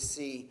order to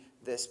see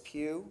this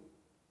pew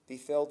be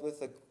filled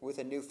with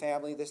a new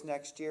family this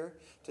next year,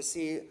 to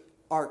see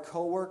our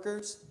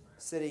coworkers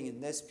sitting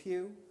in this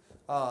pew.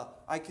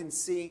 I can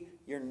see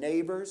your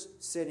neighbors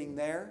sitting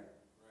there.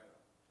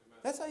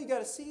 That's how you got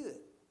to see it.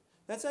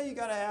 That's how you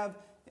got to have.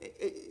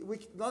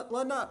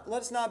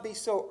 Let's not be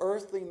so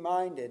earthly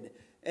minded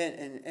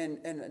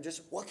and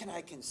just what can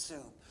I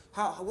consume?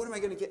 What am I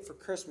going to get for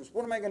Christmas?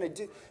 What am I going to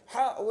do?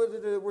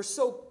 We're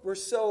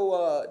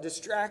so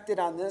distracted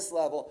on this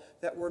level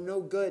that we're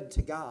no good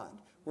to God.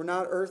 We're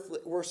not earthly.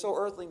 We're so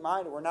earthly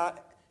minded. We're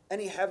not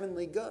any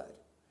heavenly good.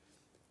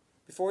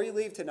 Before you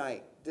leave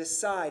tonight,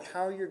 decide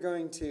how you're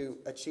going to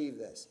achieve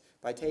this.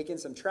 By taking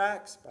some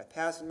tracts, by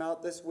passing them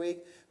out this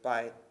week,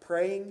 by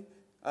praying.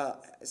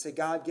 Say,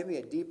 God, give me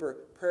a deeper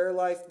prayer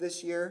life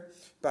this year.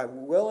 By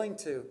willing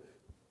to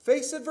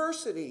face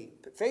adversity,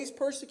 face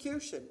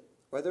persecution,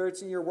 whether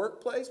it's in your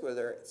workplace,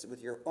 whether it's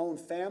with your own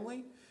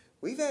family.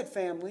 We've had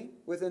family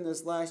within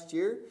this last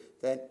year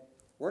that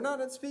we're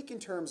not on speaking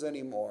terms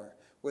anymore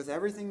with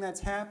everything that's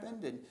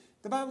happened. And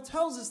the Bible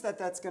tells us that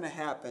that's going to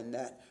happen,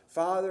 that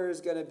father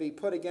is going to be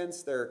put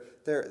against their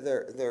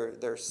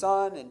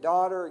son and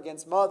daughter,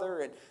 against mother,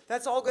 and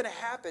that's all going to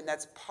happen.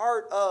 That's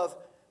part of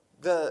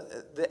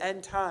the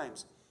end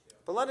times.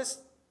 But let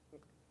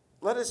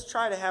us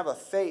try to have a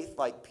faith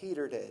like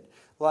Peter did,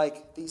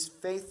 like these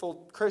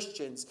faithful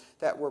Christians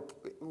that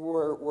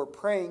were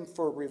praying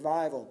for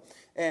revival.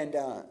 And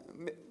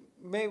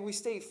may we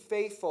stay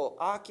faithful,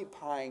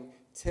 occupying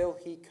till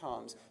he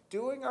comes,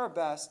 doing our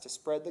best to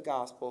spread the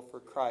gospel for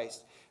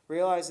Christ,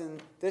 realizing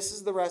this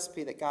is the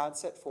recipe that God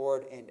set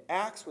forward in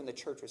Acts when the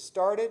church was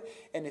started,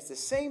 and it's the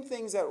same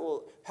things that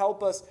will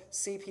help us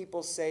see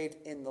people saved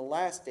in the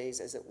last days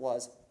as it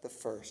was the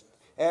first.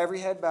 Every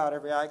head bowed,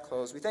 every eye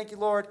closed. We thank you,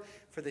 Lord,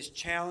 for this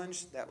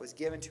challenge that was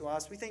given to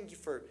us. We thank you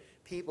for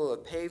people who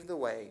have paved the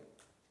way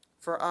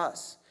for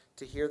us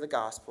to hear the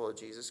gospel of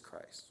Jesus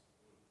Christ.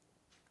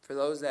 For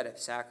those that have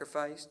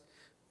sacrificed,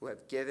 who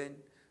have given,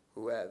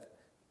 who have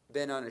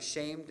been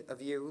unashamed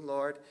of you,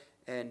 Lord,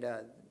 and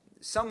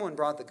someone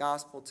brought the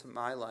gospel to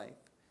my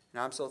life,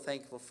 and I'm so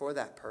thankful for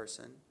that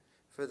person,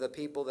 for the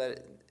people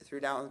that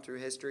through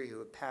history who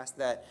have passed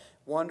that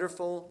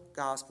wonderful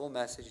gospel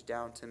message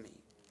down to me.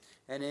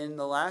 And in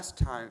the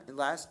last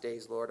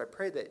days, Lord, I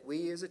pray that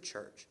we as a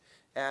church,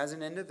 as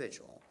an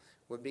individual,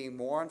 would be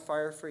more on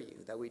fire for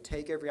you, that we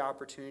take every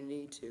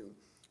opportunity to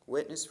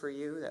witness for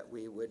you, that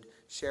we would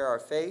share our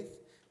faith,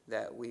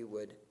 that we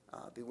would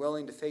be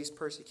willing to face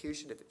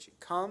persecution if it should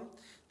come,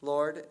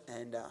 Lord,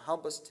 and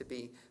help us to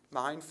be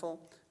mindful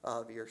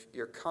of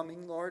your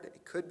coming, Lord.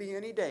 It could be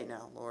any day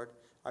now, Lord.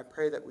 I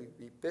pray that we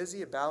be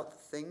busy about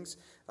things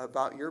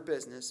about your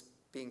business,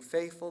 being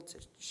faithful to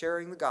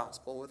sharing the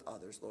gospel with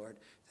others, Lord.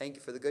 Thank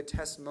you for the good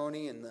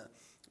testimony and the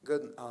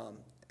good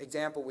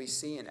example we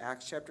see in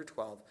Acts chapter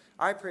 12.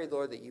 I pray,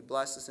 Lord, that you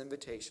bless this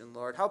invitation,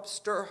 Lord. Help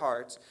stir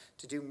hearts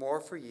to do more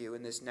for you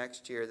in this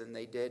next year than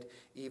they did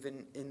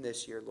even in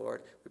this year,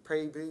 Lord. We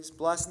pray, please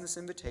bless in this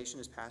invitation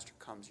as Pastor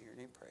comes. In your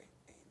name, pray.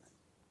 Amen.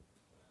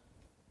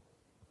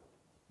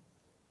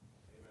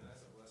 Amen.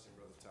 That's a blessing,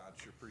 Brother Todd.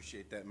 Sure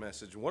appreciate that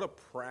message. What a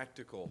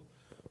practical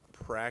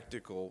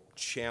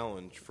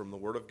challenge from the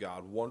Word of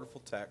God.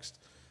 Wonderful text,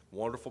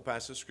 wonderful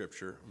passage of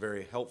Scripture,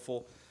 very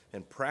helpful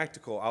and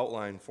practical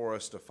outline for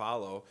us to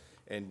follow.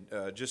 And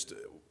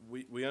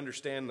we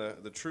understand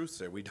the truth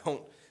there. We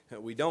don't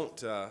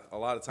a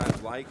lot of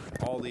times like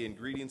all the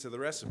ingredients of the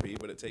recipe,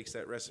 but it takes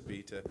that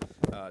recipe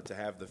to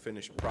have the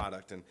finished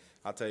product. And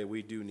I'll tell you,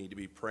 we do need to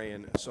be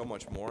praying so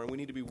much more, and we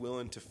need to be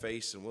willing to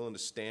face and willing to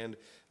stand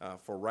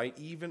for right,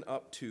 even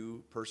up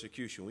to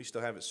persecution. We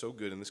still have it so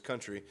good in this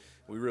country,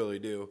 we really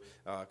do,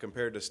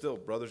 compared to still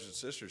brothers and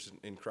sisters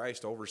in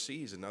Christ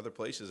overseas and other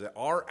places that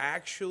are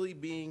actually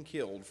being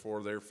killed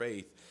for their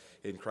faith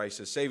in Christ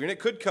as Savior. And it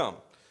could come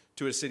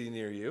to a city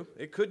near you.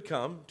 It could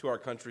come to our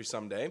country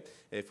someday.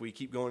 If we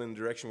keep going in the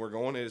direction we're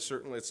going,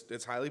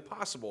 it's highly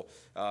possible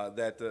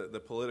that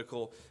the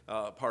political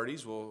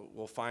parties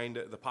will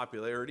find the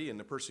popularity and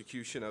the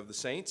persecution of the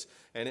saints,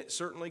 and it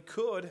certainly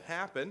could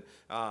happen.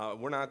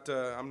 I'm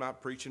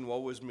not preaching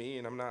woe is me,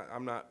 and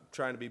I'm not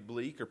trying to be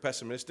bleak or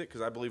pessimistic,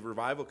 because I believe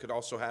revival could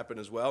also happen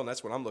as well, and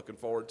that's what I'm looking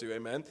forward to.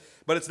 Amen.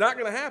 But it's not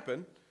going to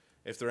happen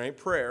if there ain't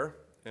prayer,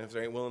 and if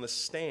they ain't willing to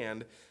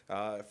stand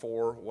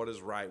for what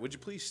is right. Would you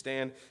please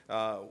stand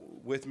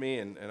with me?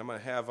 And I'm going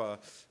to have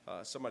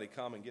somebody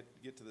come and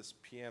get to this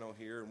piano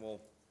here, and we'll.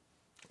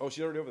 Oh,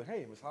 she's already over there.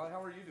 Hey, Miss Holly,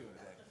 how are you doing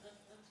today?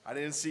 I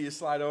didn't see you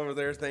slide over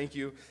there. Thank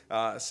you,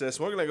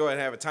 sis. We're going to go ahead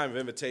and have a time of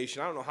invitation.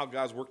 I don't know how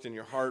God's worked in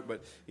your heart,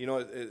 but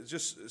it's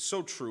just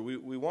so true.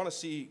 We want to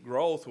see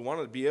growth. We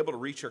want to be able to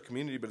reach our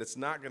community, but it's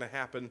not going to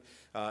happen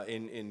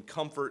in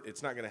comfort.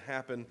 It's not going to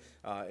happen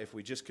if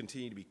we just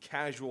continue to be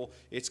casual.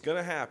 It's going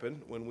to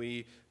happen when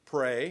we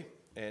pray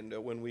and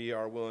when we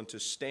are willing to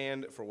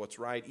stand for what's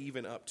right,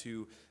 even up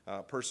to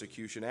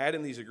persecution.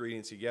 Adding these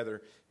ingredients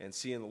together and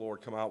seeing the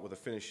Lord come out with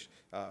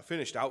a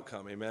finished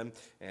outcome, amen.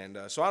 And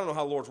so I don't know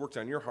how the Lord's worked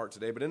on your heart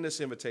today, but in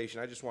this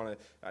invitation, I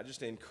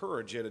just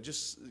encourage you to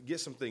just get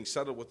some things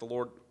settled with the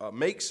Lord.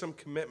 Make some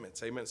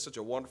commitments, amen. It's such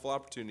a wonderful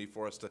opportunity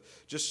for us to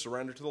just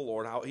surrender to the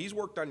Lord. How He's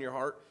worked on your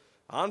heart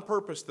on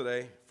purpose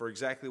today for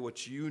exactly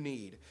what you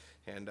need.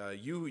 And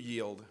you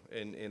yield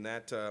in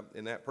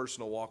that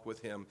personal walk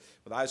with Him.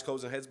 With eyes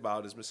closed and heads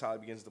bowed as Miss Holly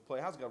begins to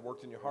play. How's God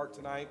worked in your heart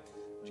tonight?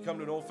 Did you come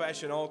to an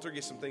old-fashioned altar,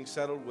 get some things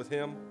settled with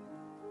Him?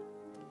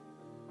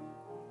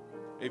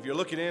 If you're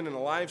looking in a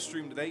live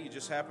stream today, you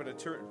just happen to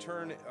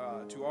turn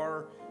to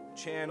our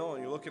channel,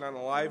 and you're looking on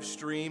a live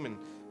stream and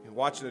you're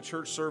watching a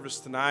church service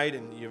tonight,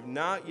 and you've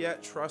not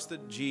yet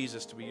trusted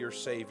Jesus to be your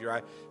Savior.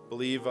 I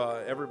believe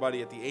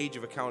everybody at the age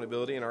of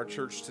accountability in our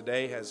church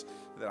today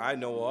that I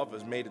know of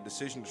has made a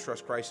decision to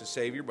trust Christ as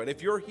Savior. But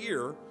if you're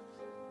here,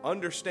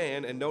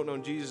 understand, and don't know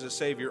Jesus as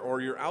Savior,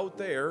 or you're out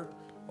there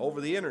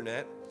over the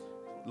internet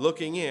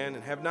looking in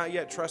and have not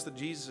yet trusted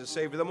Jesus as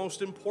Savior, the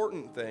most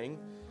important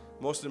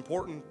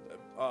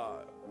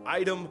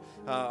item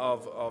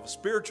of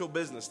spiritual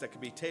business that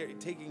could be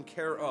taken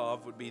care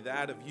of would be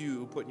that of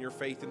you putting your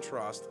faith and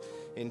trust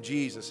in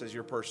Jesus as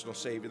your personal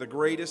Savior. The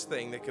greatest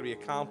thing that could be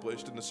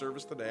accomplished in the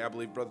service today, I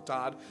believe Brother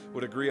Todd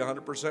would agree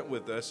 100%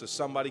 with this, is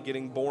somebody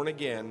getting born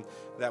again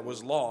that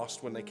was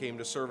lost when they came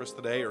to service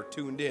today or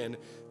tuned in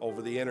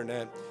over the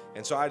internet.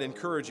 And so I'd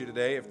encourage you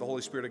today, if the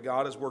Holy Spirit of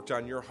God has worked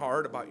on your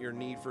heart about your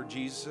need for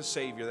Jesus as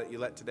Savior, that you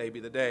let today be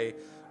the day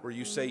where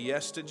you say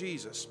yes to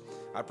Jesus.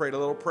 I prayed a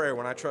little prayer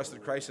when I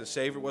trusted Christ as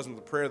Savior. wasn't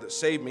the prayer that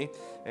saved me,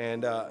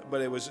 and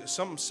but it was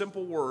some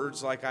simple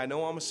words like, I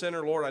know I'm a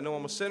sinner, Lord, I know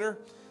I'm a sinner.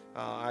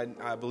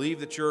 I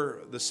believe that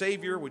you're the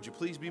Savior. Would you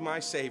please be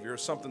my Savior?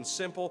 Something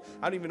simple.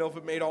 I don't even know if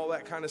it made all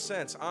that kind of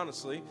sense,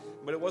 honestly.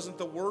 But it wasn't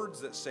the words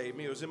that saved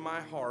me. It was in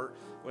my heart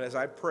as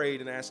I prayed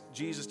and asked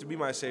Jesus to be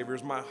my Savior. It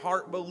was my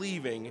heart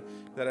believing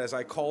that as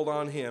I called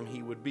on Him,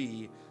 He would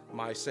be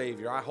my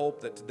Savior. I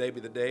hope that today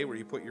be the day where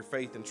you put your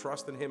faith and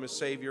trust in Him as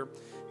Savior.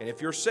 And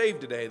if you're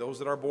saved today, those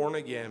that are born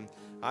again,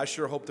 I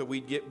sure hope that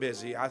we'd get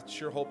busy. I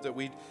sure hope that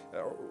we'd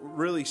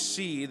really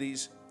see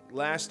these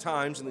last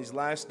times and these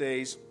last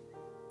days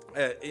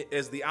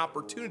as the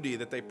opportunity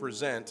that they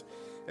present,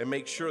 and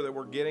make sure that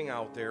we're getting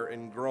out there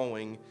and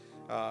growing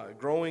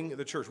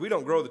the church. We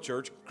don't grow the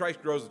church.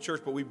 Christ grows the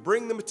church, but we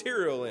bring the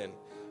material in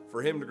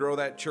for Him to grow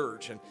that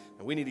church. And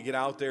we need to get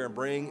out there and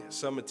bring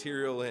some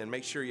material in.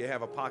 Make sure you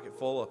have a pocket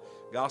full of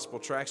gospel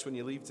tracts when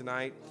you leave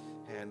tonight.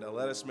 And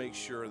let us make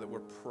sure that we're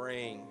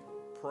praying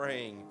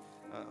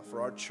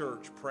for our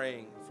church,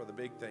 praying for the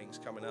big things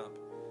coming up.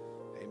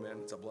 Amen.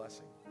 It's a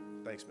blessing.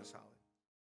 Thanks, Miss Holly.